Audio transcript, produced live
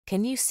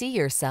Can you see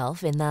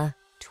yourself in the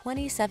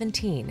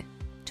 2017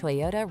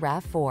 Toyota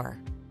RAV4?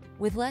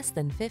 With less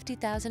than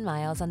 50,000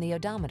 miles on the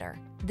odometer,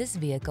 this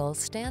vehicle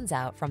stands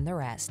out from the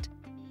rest.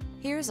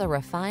 Here's a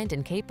refined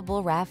and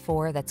capable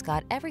RAV4 that's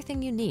got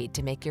everything you need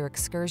to make your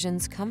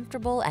excursions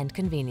comfortable and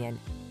convenient.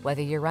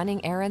 Whether you're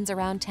running errands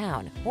around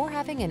town or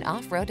having an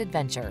off-road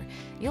adventure,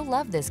 you'll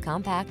love this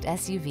compact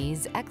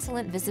SUV's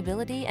excellent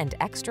visibility and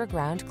extra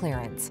ground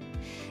clearance.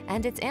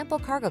 And its ample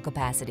cargo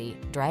capacity,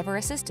 driver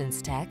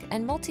assistance tech,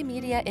 and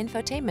multimedia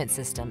infotainment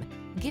system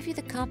give you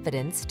the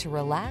confidence to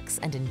relax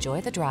and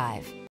enjoy the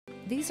drive.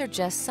 These are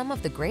just some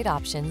of the great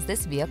options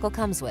this vehicle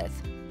comes with: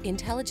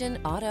 intelligent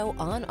auto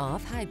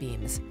on-off high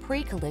beams,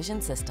 pre-collision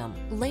system,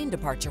 lane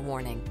departure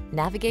warning,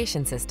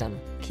 navigation system,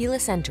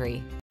 keyless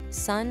entry,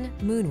 sun,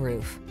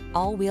 moonroof,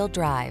 all-wheel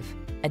drive,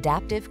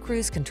 adaptive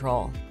cruise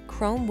control,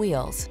 chrome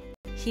wheels,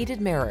 heated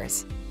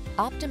mirrors.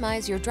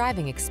 Optimize your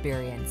driving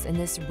experience in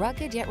this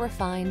rugged yet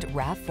refined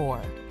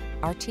RAV4.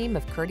 Our team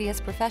of courteous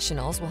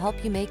professionals will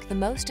help you make the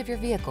most of your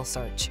vehicle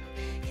search.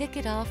 Kick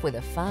it off with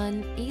a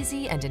fun,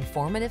 easy, and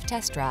informative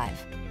test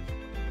drive.